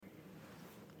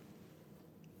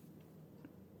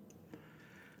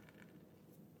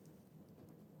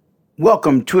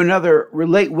Welcome to another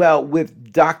Relate Well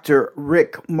with Dr.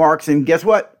 Rick Marks. And guess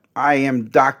what? I am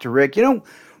Dr. Rick.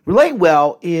 Relate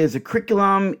Well is a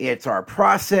curriculum. It's our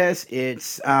process.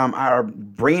 It's our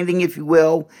branding, if you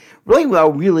will. Relate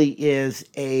Well really is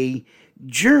a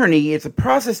journey. It's a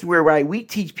process where we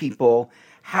teach people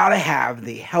how to have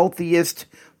the healthiest,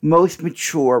 most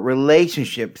mature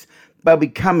relationships by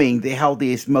becoming the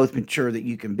healthiest, most mature that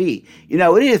you can be.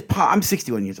 I'm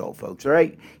 61 years old, folks, all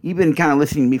right? You've been kind of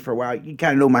listening to me for a while. You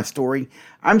kind of know my story.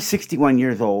 I'm 61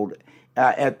 years old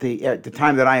at the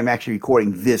time that I am actually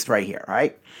recording this right here,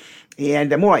 right?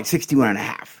 And I'm more like 61 and a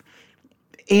half.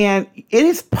 And it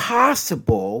is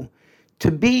possible to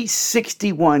be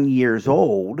 61 years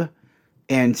old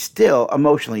and still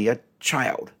emotionally a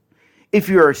child. If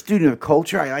you're a student of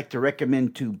culture, I like to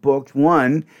recommend two books.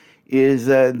 One is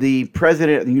the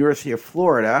president of the University of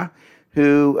Florida,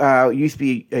 who used to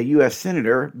be a U.S.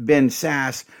 Senator, Ben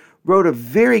Sasse, wrote a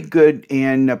very good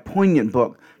and poignant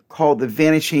book called The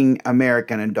Vanishing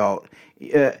American Adult.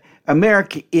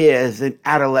 America is an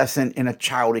adolescent and a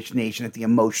childish nation at the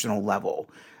emotional level.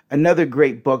 Another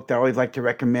great book that I always like to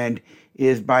recommend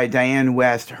is by Diane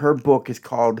West. Her book is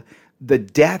called The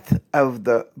Death of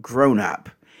the Grown-Up.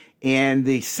 And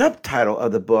the subtitle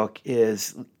of the book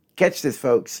is, catch this,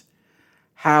 folks,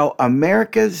 How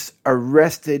America's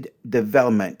Arrested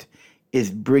Development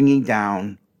is Bringing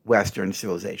Down Western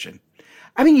Civilization.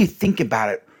 I mean, you think about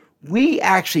it, we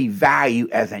actually value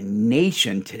as a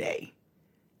nation today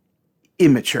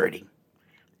immaturity,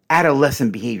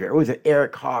 adolescent behavior. It was an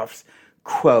Eric Hoff's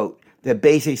quote that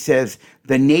basically says,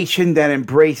 the nation that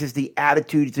embraces the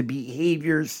attitudes, the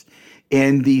behaviors,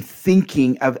 and the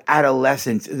thinking of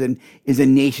adolescence is a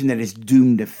nation that is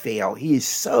doomed to fail. He is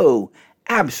so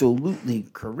absolutely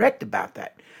correct about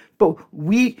that. But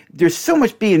there's so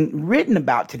much being written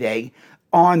about today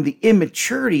on the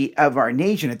immaturity of our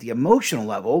nation at the emotional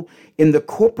level. In the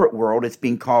corporate world, it's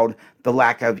being called the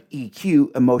lack of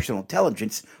EQ, emotional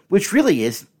intelligence, which really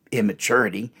is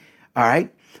immaturity. All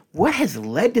right. What has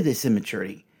led to this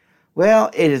immaturity?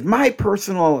 Well, it is my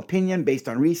personal opinion based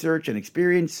on research and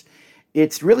experience.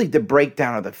 It's really the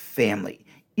breakdown of the family.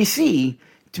 You see,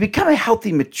 to become a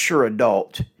healthy, mature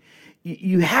adult,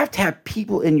 you have to have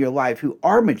people in your life who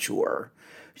are mature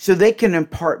so they can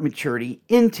impart maturity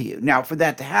into you. Now, for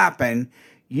that to happen,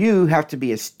 you have to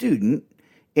be a student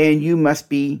and you must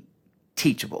be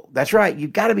teachable. That's right.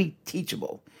 You've got to be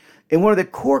teachable. And one of the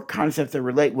core concepts that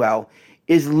Relate Well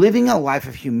is living a life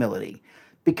of humility.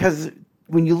 Because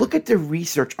when you look at the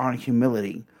research on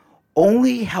humility,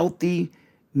 only healthy,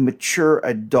 mature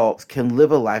adults can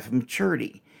live a life of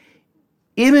maturity.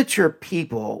 Immature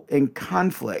people in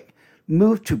conflict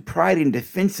move to pride and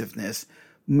defensiveness.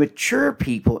 Mature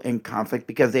people in conflict,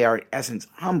 because they are in essence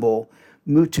humble,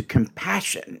 move to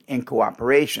compassion and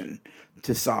cooperation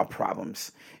to solve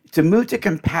problems. To move to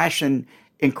compassion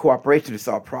and cooperation to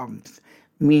solve problems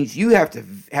means you have to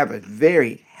have a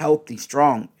very healthy,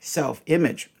 strong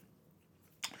self-image,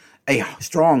 a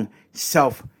strong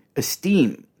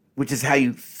self-esteem, which is how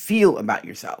you feel about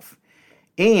yourself.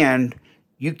 And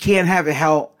you can't have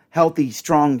a healthy,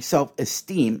 strong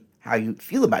self-esteem, how you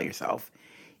feel about yourself,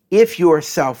 if your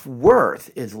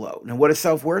self-worth is low. Now, what is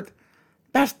self-worth?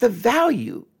 That's the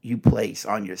value you place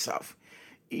on yourself.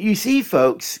 You see,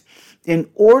 folks, in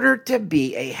order to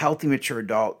be a healthy, mature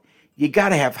adult, you got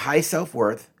to have high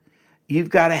self-worth. You've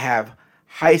got to have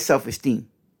high self-esteem.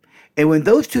 And when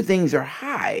those two things are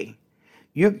high,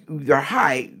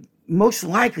 most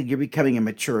likely you're becoming a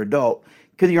mature adult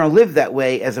because you're going to live that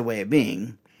way as a way of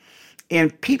being.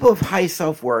 And people of high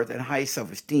self-worth and high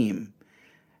self-esteem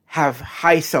have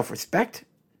high self-respect,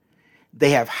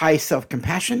 they have high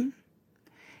self-compassion,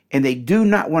 and they do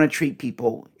not want to treat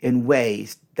people in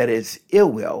ways that is ill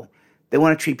will. They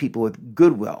want to treat people with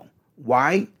goodwill.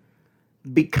 Why?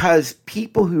 Because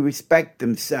people who respect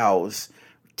themselves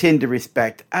tend to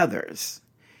respect others.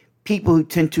 People who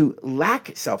tend to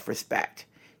lack self-respect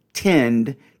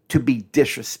tend to be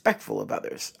disrespectful of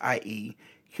others, i.e.,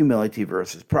 humility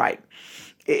versus pride.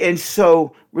 And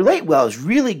so Relate Well is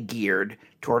really geared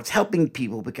towards helping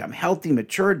people become healthy,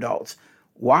 mature adults.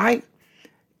 Why?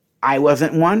 I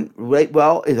wasn't one. Relate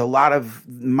Well is a lot of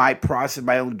my process,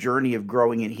 my own journey of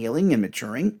growing and healing and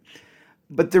maturing.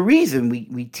 But the reason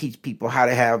we teach people how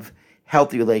to have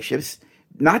healthy relationships,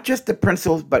 not just the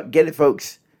principles, but get it,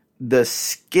 folks, the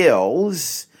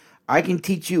skills. I can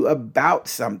teach you about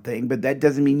something, but that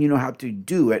doesn't mean you know how to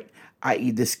do it,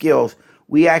 i.e. the skills.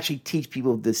 We actually teach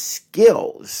people the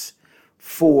skills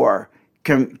for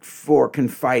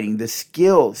confiding, the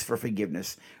skills for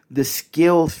forgiveness, the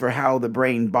skills for how the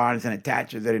brain bonds and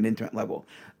attaches at an intimate level.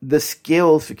 the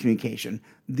skills for communication,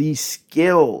 the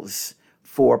skills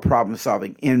for problem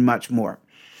solving, and much more.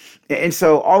 And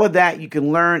so all of that you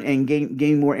can learn and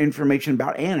gain more information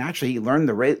about, and actually learn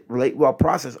the Relate Well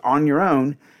process on your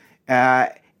own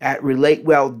at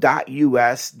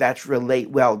relatewell.us. That's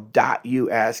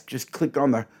relatewell.us. Just click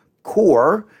on the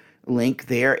core link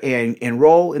there and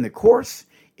enroll in the course.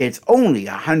 It's only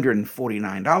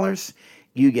 $149.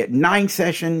 You get 9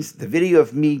 sessions, the video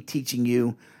of me teaching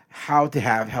you how to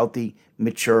have healthy,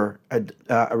 mature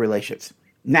relationships.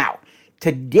 Now,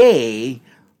 today,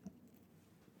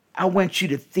 I want you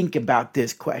to think about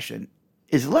this question.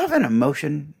 Is love an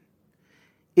emotion?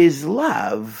 Is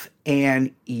love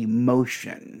an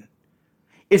emotion?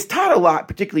 It's taught a lot,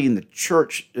 particularly in the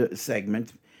church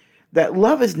segment, that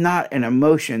love is not an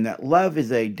emotion, that love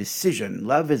is a decision.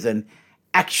 Love is an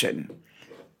action.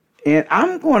 And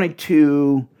I'm going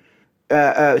to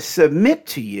submit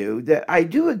to you that I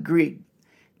do agree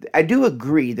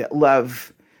that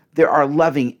love, there are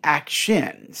loving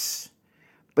actions.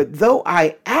 But though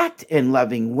I act in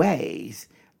loving ways,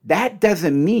 that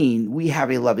doesn't mean we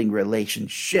have a loving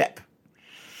relationship.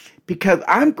 Because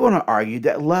I'm going to argue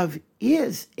that love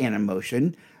is an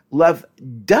emotion. Love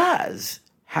does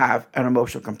have an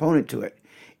emotional component to it.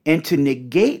 And to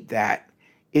negate that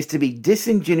is to be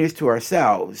disingenuous to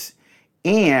ourselves.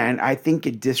 And I think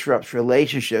it disrupts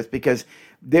relationships, because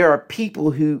there are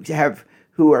people who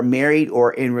are married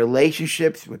or in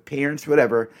relationships with parents,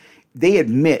 whatever. They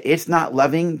admit it's not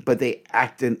loving, but they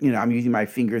act in, I'm using my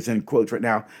fingers in quotes right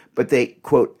now, but they,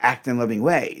 quote, act in loving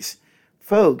ways.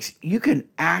 Folks, you can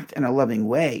act in a loving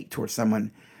way towards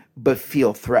someone, but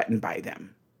feel threatened by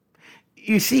them.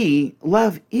 You see,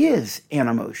 love is an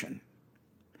emotion.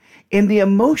 And the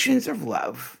emotions of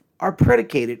love are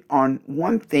predicated on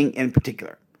one thing in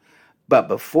particular. But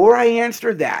before I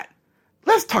answer that,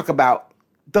 let's talk about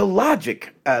the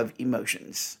logic of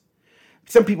emotions.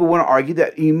 Some people want to argue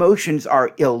that emotions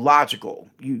are illogical.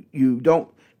 You don't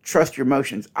trust your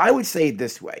emotions. I would say it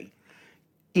this way.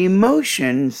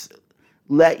 Emotions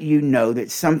let you know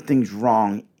that something's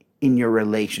wrong in your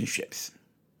relationships.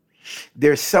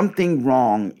 There's something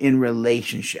wrong in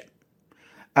relationship.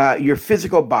 Your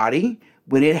physical body,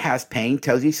 when it has pain,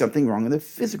 tells you something wrong in the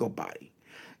physical body.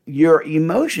 Your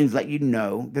emotions let you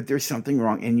know that there's something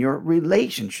wrong in your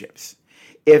relationships.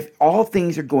 If all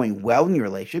things are going well in your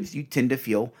relationships, you tend to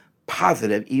feel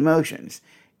positive emotions.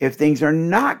 If things are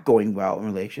not going well in a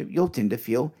relationship, you'll tend to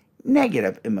feel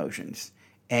negative emotions.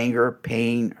 Anger,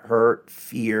 pain, hurt,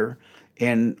 fear,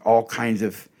 and all kinds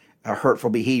of hurtful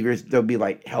behaviors. They'll be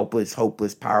like helpless,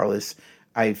 hopeless, powerless.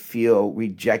 I feel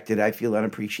rejected. I feel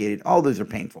unappreciated. All those are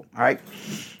painful. All right.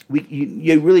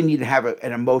 You really need to have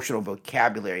an emotional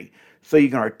vocabulary so you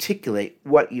can articulate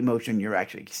what emotion you're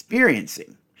actually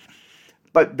experiencing.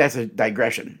 But that's a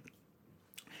digression.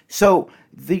 So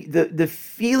the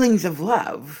feelings of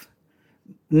love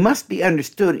must be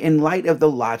understood in light of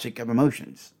the logic of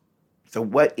emotions. So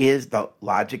what is the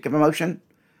logic of emotion?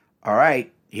 All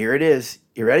right, here it is.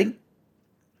 You ready?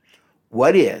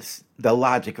 What is the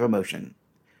logic of emotion?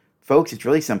 Folks, it's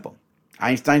really simple.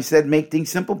 Einstein said make things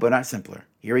simple, but not simpler.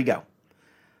 Here we go.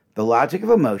 The logic of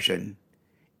emotion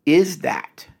is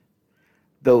that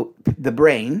the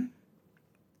brain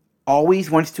always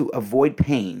wants to avoid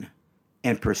pain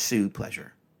and pursue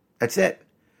pleasure. That's it.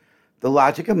 The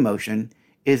logic of emotion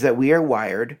is that we are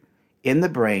wired in the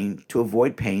brain to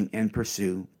avoid pain and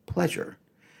pursue pleasure.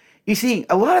 You see,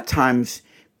 a lot of times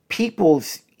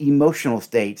people's emotional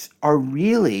states are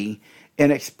really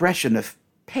an expression of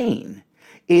pain,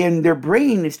 and their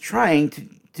brain is trying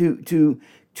to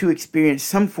experience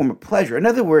some form of pleasure. In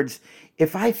other words,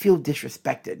 if I feel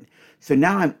disrespected, so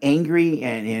now I'm angry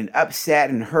and upset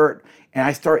and hurt, and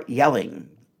I start yelling.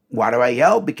 Why do I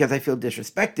yell? Because I feel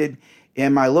disrespected,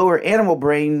 and my lower animal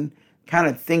brain kind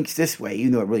of thinks this way,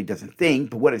 even though it really doesn't think.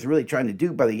 But what it's really trying to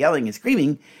do by the yelling and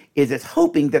screaming is it's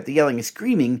hoping that the yelling and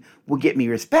screaming will get me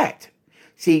respect.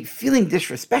 See, feeling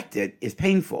disrespected is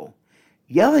painful.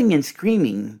 Yelling and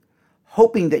screaming,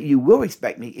 hoping that you will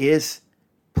respect me, is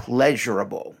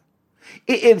pleasurable.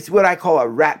 It's what I call a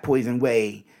rat poison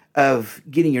way of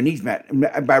getting your needs met.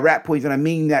 By rat poison, I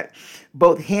mean that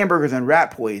both hamburgers and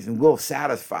rat poison will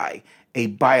satisfy a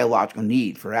biological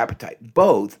need for appetite.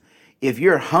 Both, if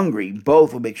you're hungry,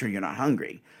 both will make sure you're not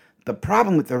hungry. The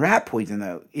problem with the rat poison,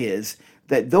 though, is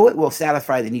that though it will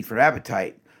satisfy the need for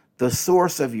appetite, the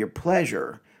source of your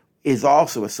pleasure is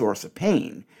also a source of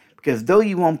pain. Because though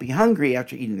you won't be hungry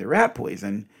after eating the rat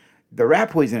poison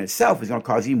itself is going to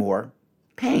cause you more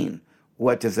pain.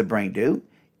 What does the brain do?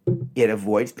 It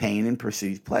avoids pain and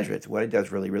pursues pleasure. It's what it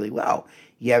does really, really well.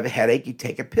 You have a headache, you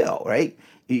take a pill, right?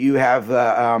 You have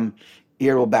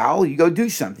irritable bowel, you go do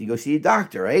something. You go see a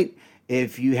doctor, right?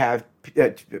 If you have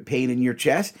pain in your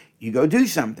chest, you go do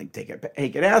something. Take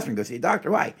an aspirin, go see a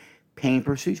doctor. Why? Pain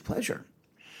pursues pleasure.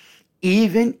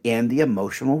 Even in the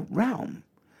emotional realm,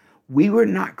 we were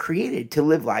not created to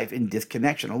live life in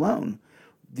disconnection alone.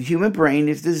 The human brain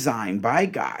is designed by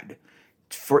God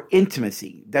for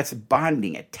intimacy. That's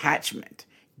bonding, attachment,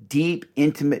 deep,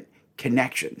 intimate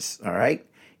connections, all right?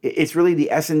 It's really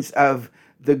the essence of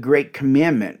the great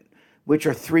commandment, which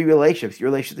are three relationships: your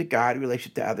relationship to God, your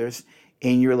relationship to others,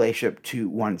 and your relationship to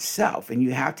oneself. And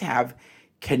you have to have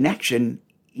connection,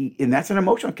 and that's an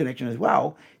emotional connection as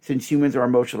well, since humans are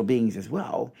emotional beings as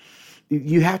well.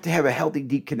 You have to have a healthy,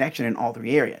 deep connection in all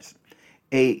three areas.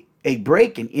 A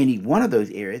break in any one of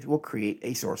those areas will create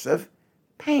a source of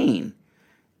pain.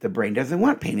 The brain doesn't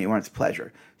want pain, it wants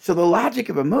pleasure. So the logic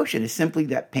of emotion is simply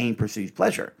that pain pursues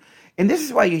pleasure. And this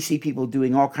is why you see people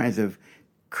doing all kinds of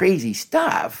crazy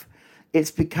stuff.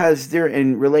 It's because they're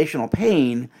in relational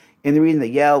pain, and the reason they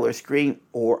yell or scream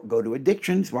or go to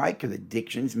addictions. Why? Because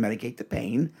addictions medicate the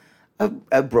pain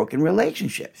of broken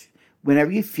relationships.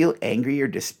 Whenever you feel angry or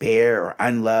despair or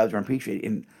unloved or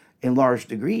unappreciated in large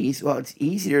degrees, well, it's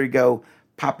easier to go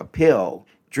pop a pill,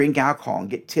 drink alcohol and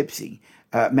get tipsy,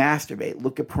 masturbate,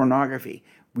 look at pornography,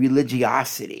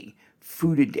 religiosity,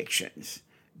 food addictions,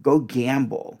 go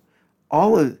gamble.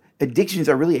 All of addictions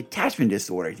are really attachment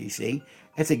disorders, you see.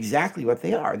 That's exactly what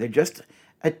they are. They're just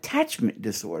attachment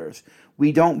disorders.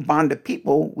 We don't bond to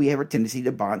people. We have a tendency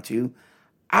to bond to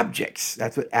objects.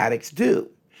 That's what addicts do.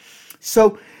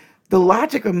 So the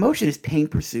logic of emotion is pain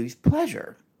pursues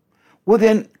pleasure. Well,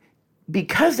 then,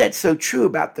 because that's so true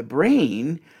about the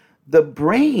brain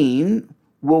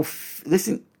will,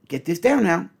 listen, get this down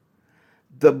now.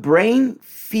 The brain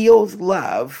feels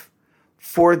love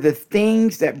for the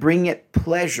things that bring it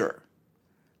pleasure.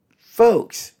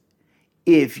 Folks,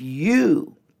 if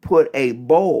you put a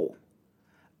bowl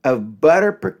of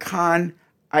butter pecan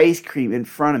ice cream in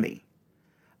front of me,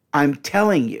 I'm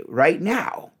telling you right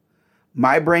now,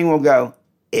 my brain will go,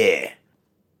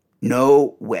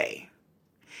 no way.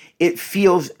 It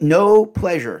feels no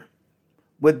pleasure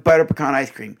with butter pecan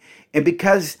ice cream. And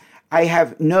because I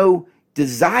have no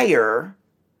desire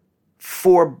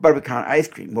for butter pecan ice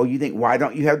cream, well, you think, why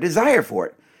don't you have desire for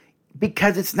it?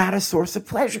 Because it's not a source of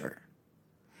pleasure.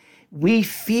 We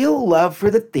feel love for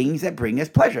the things that bring us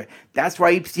pleasure. That's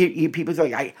why you see people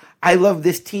say, I love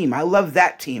this team. I love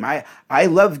that team. I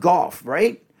love golf,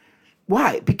 right?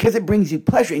 Why? Because it brings you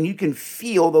pleasure and you can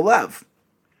feel the love.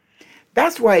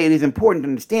 That's why it is important to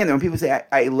understand that when people say,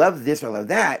 I love this or I love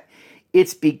that,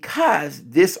 it's because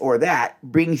this or that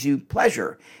brings you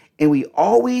pleasure. And we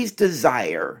always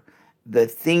desire the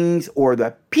things or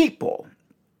the people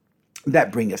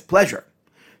that bring us pleasure.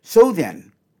 So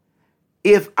then,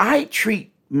 if I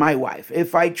treat my wife,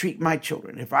 if I treat my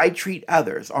children, if I treat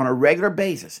others on a regular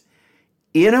basis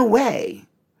in a way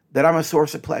that I'm a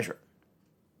source of pleasure,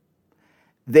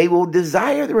 they will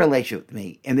desire the relationship with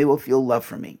me and they will feel love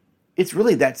for me. It's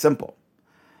really that simple.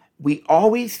 We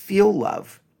always feel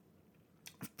love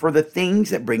for the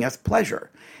things that bring us pleasure.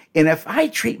 And if I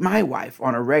treat my wife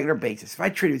on a regular basis, if I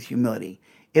treat her with humility,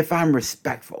 if I'm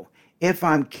respectful, if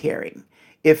I'm caring,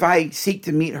 if I seek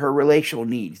to meet her relational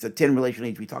needs, the 10 relational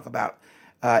needs we talk about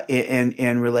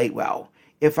and relate well,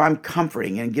 if I'm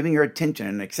comforting and giving her attention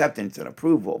and acceptance and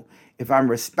approval, if I'm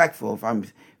respectful,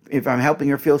 if I'm helping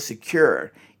her feel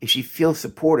secure, if she feels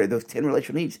supported, those 10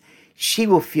 relational needs, she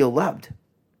will feel loved.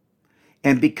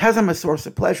 And because I'm a source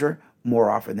of pleasure,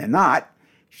 more often than not,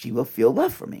 she will feel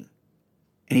love for me.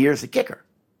 And here's the kicker.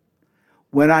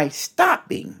 When I stop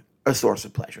being a source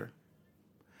of pleasure,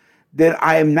 then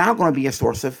I am now going to be a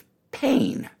source of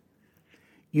pain.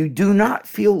 You do not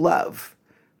feel love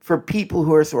for people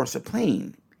who are a source of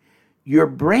pain. Your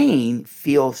brain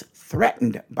feels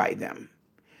threatened by them.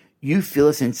 You feel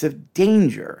a sense of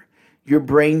danger. Your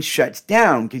brain shuts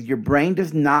down because your brain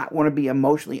does not want to be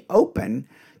emotionally open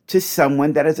to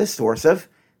someone that is a source of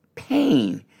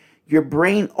pain. Your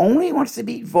brain only wants to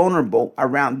be vulnerable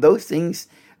around those things,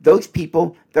 those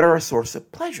people that are a source of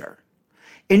pleasure.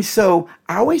 And so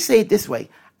I always say it this way.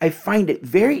 I find it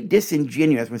very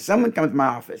disingenuous when someone comes to my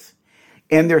office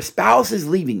and their spouse is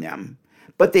leaving them,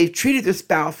 but they've treated their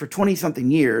spouse for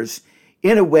 20-something years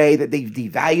in a way that they've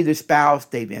devalued their spouse,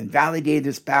 they've invalidated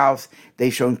their spouse,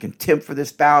 they've shown contempt for their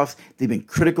spouse, they've been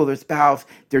critical of their spouse,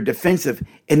 they're defensive,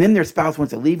 and then their spouse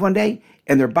wants to leave one day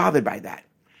and they're bothered by that.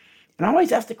 And I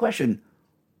always ask the question,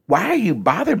 why are you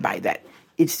bothered by that?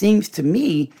 It seems to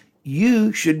me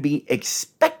you should be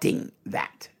expecting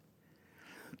that.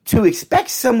 To expect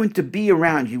someone to be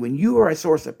around you when you are a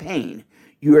source of pain,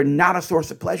 you are not a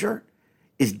source of pleasure,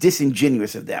 is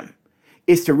disingenuous of them.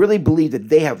 It's to really believe that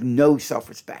they have no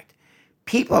self-respect.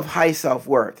 People of high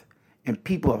self-worth and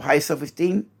people of high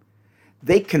self-esteem,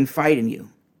 they confide in you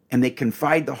and they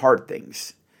confide the hard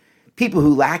things. People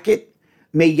who lack it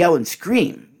may yell and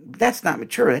scream. That's not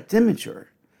mature, that's immature.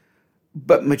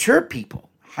 But mature people,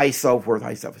 high self-worth,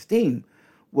 high self-esteem,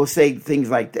 will say things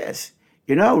like this.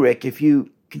 You know, Rick, if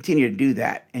you continue to do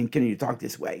that and continue to talk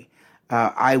this way,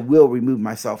 I will remove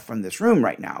myself from this room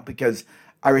right now because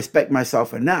I respect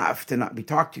myself enough to not be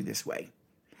talked to this way.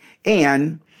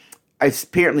 And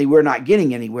apparently we're not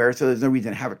getting anywhere, so there's no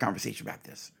reason to have a conversation about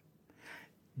this.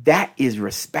 That is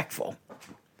respectful.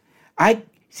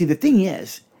 See, the thing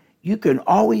is, you can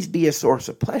always be a source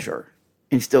of pleasure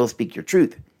and still speak your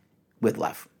truth with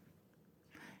love.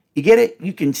 You get it?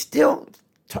 You can still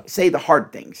say the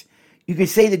hard things. You can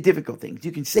say the difficult things.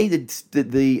 You can say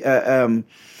the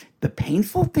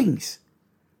painful things.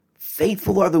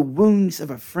 Faithful are the wounds of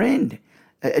a friend,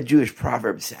 a Jewish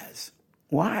proverb says.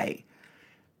 Why?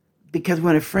 Because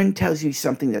when a friend tells you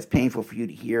something that's painful for you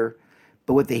to hear,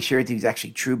 but what they share with you is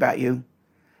actually true about you,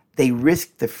 they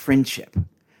risk the friendship.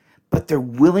 But they're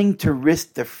willing to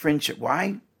risk the friendship.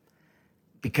 Why?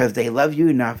 Because they love you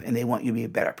enough and they want you to be a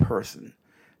better person.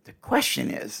 The question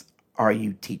is, are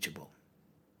you teachable?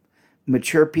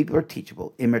 Mature people are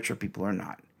teachable. Immature people are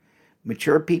not.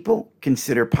 Mature people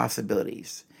consider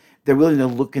possibilities. They're willing to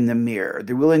look in the mirror.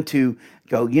 They're willing to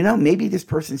go, maybe this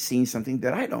person's seeing something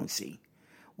that I don't see.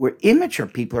 Where immature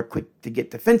people are quick to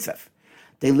get defensive.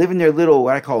 They live in their little,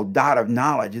 what I call dot of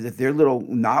knowledge, as if their little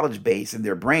knowledge base in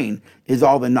their brain is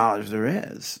all the knowledge there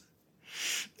is.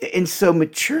 And so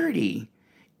maturity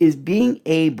is being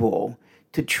able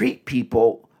to treat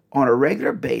people on a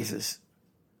regular basis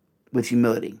with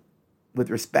humility,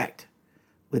 with respect,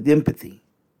 with empathy,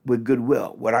 with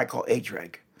goodwill, what I call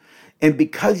HREG. And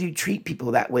because you treat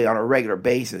people that way on a regular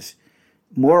basis,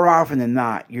 more often than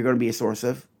not, you're going to be a source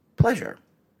of pleasure.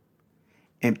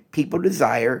 And people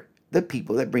desire the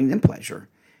people that bring them pleasure.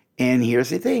 And here's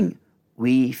the thing,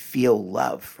 we feel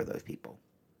love for those people.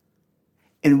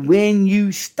 And when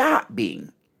you stop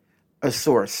being a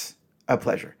source of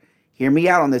pleasure, hear me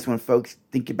out on this one, folks.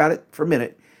 Think about it for a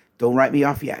minute. Don't write me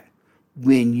off yet.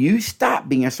 When you stop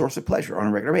being a source of pleasure on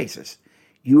a regular basis,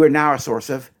 you are now a source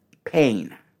of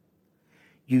pain.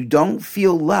 You don't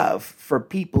feel love for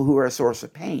people who are a source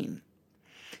of pain.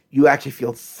 You actually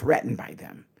feel threatened by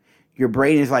them. Your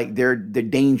brain is like they're the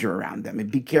danger around them,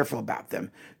 and be careful about them.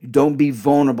 Don't be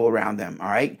vulnerable around them, all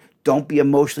right? Don't be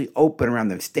emotionally open around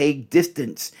them. Stay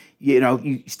distant.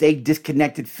 You stay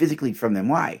disconnected physically from them.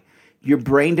 Why? Your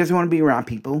brain doesn't want to be around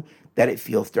people that it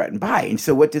feels threatened by. And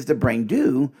so what does the brain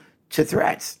do to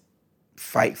threats?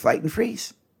 Fight, flight, and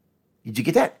freeze. Did you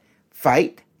get that?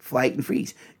 Fight, flight, and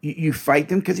freeze. You fight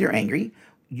them because you're angry.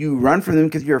 You run from them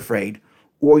because you're afraid.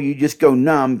 Or you just go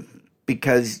numb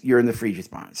because you're in the freeze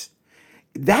response.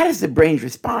 That is the brain's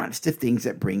response to things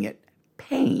that bring it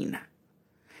pain.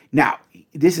 Now,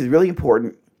 this is really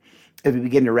important as we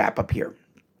begin to wrap up here.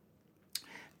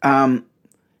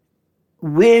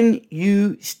 When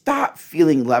you stop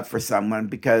feeling love for someone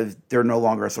because they're no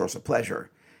longer a source of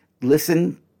pleasure,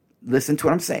 listen to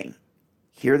what I'm saying.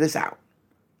 Hear this out.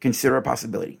 Consider a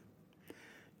possibility.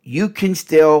 You can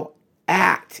still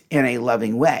act in a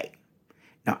loving way.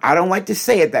 Now, I don't like to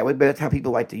say it that way, but that's how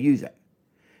people like to use it.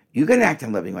 You can act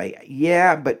in a loving way.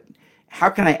 Yeah, but how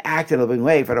can I act in a loving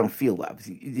way if I don't feel love?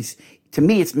 To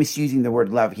me, it's misusing the word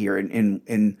love here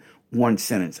in one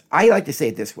sentence. I like to say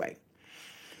it this way.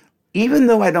 Even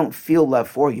though I don't feel love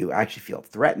for you, I actually feel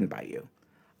threatened by you,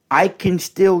 I can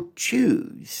still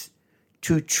choose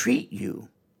to treat you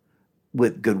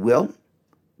with goodwill,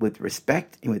 with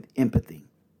respect, and with empathy.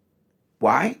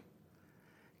 Why?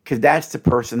 Because that's the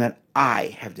person that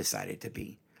I have decided to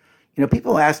be.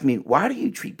 People ask me, why do you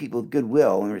treat people with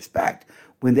goodwill and respect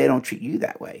when they don't treat you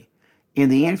that way?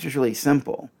 And the answer is really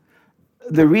simple.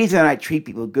 The reason I treat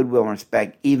people with goodwill and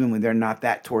respect, even when they're not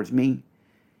that towards me,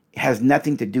 has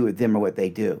nothing to do with them or what they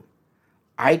do.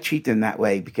 I treat them that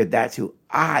way because that's who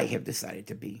I have decided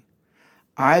to be.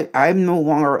 I'm no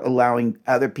longer allowing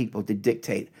other people to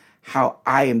dictate how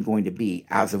I am going to be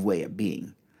as a way of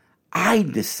being. I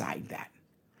decide that.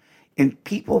 And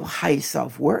people of high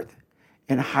self-worth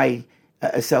and high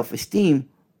self-esteem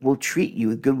will treat you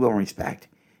with goodwill and respect,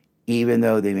 even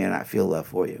though they may not feel love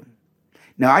for you.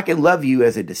 Now, I can love you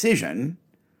as a decision,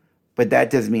 but that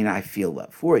doesn't mean I feel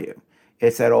love for you.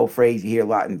 It's that old phrase you hear a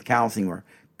lot in counseling where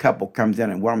a couple comes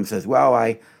in and one of them says, well,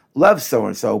 I love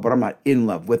so-and-so, but I'm not in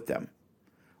love with them.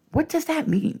 What does that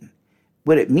mean?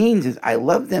 What it means is I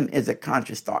love them as a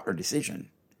conscious thought or decision.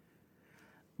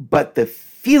 But the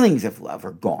feelings of love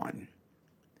are gone.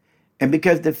 And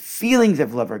because the feelings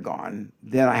of love are gone,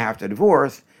 then I have to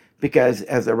divorce because,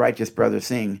 as the righteous brothers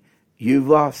sing, you've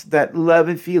lost that love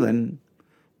and feeling.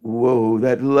 Whoa,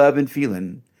 that love and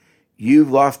feeling.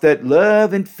 You've lost that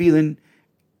love and feeling.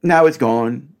 Now it's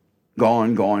gone,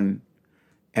 gone, gone.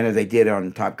 And as they did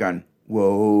on Top Gun,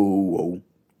 whoa, whoa,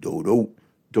 do-do,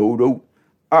 do-do.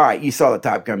 All right, you saw the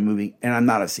Top Gun movie, and I'm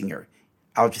not a singer.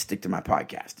 I'll just stick to my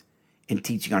podcast and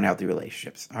teaching on healthy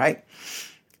relationships, all right?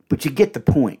 But you get the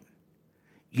point.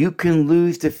 You can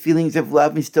lose the feelings of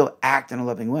love and still act in a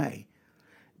loving way.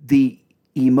 The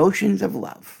emotions of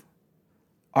love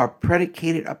are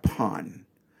predicated upon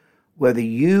whether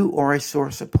you are a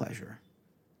source of pleasure.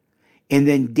 And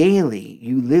then daily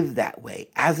you live that way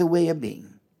as a way of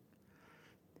being.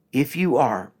 If you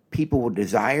are, people will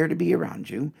desire to be around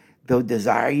you. They'll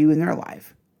desire you in their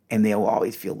life, and they will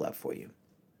always feel love for you.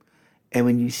 And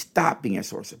when you stop being a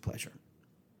source of pleasure,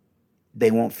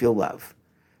 they won't feel love.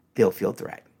 They'll feel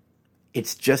threat.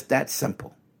 It's just that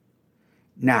simple.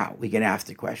 Now we can ask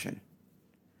the question,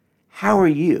 how are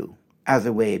you as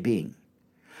a way of being?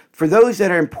 For those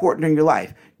that are important in your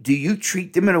life, do you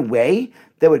treat them in a way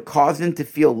that would cause them to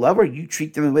feel love, or you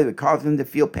treat them in a way that would cause them to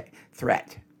feel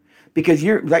threat? Because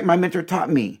you're, like my mentor taught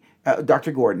me,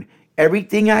 Dr. Gordon,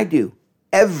 everything I do,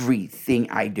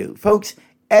 folks,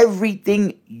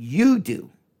 everything you do,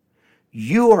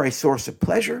 you are a source of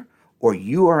pleasure or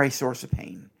you are a source of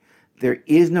pain. There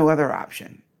is no other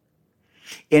option.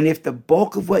 And if the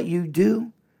bulk of what you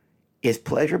do is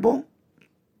pleasurable,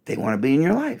 they want to be in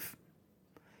your life.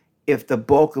 If the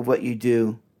bulk of what you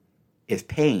do is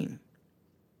pain,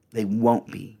 they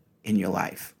won't be in your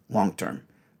life long term.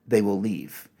 They will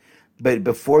leave. But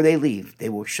before they leave, they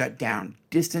will shut down,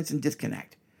 distance, and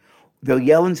disconnect. They'll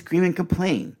yell and scream and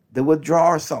complain. They'll withdraw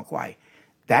or sulk. Why?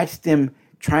 That's them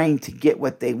trying to get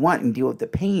what they want and deal with the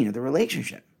pain of the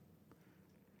relationship.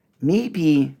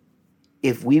 Maybe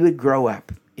if we would grow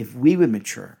up, if we would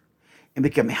mature and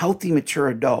become healthy, mature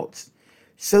adults,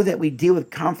 so that we deal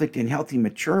with conflict in healthy,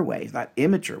 mature ways, not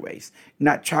immature ways,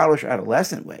 not childish,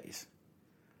 adolescent ways,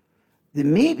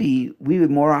 then maybe we would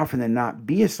more often than not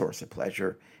be a source of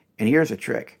pleasure. And here's a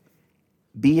trick.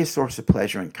 Be a source of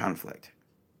pleasure in conflict.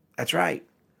 That's right.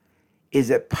 Is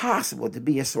it possible to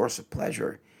be a source of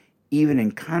pleasure even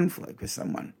in conflict with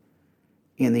someone?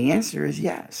 And the answer is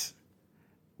yes.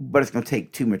 But it's going to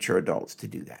take two mature adults to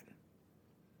do that.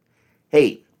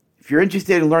 Hey, if you're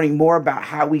interested in learning more about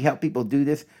how we help people do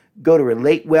this, go to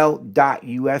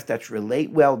relatewell.us. That's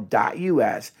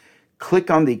relatewell.us. Click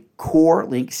on the core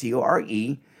link,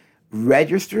 C-O-R-E.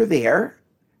 Register there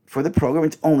for the program.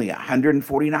 It's only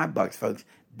 $149, folks.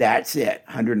 That's it,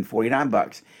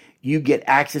 $149. You get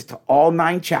access to all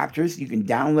 9 chapters. You can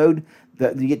download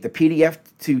you get the PDF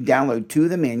to download 2 of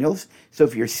the manuals. So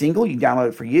if you're single, you download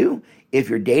it for you. If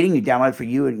you're dating, you download it for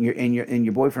you and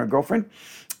your boyfriend or girlfriend.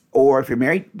 Or if you're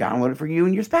married, download it for you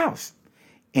and your spouse.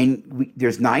 And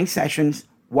there's 9 sessions.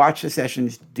 Watch the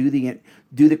sessions. Do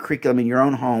the curriculum in your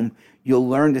own home. You'll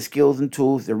learn the skills and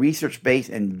tools. They're research-based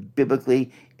and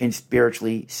biblically and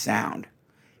spiritually sound.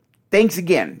 Thanks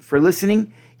again for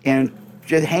listening and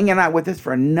just hanging out with us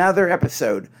for another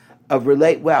episode of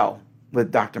Relate Well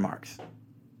with Dr. Marks.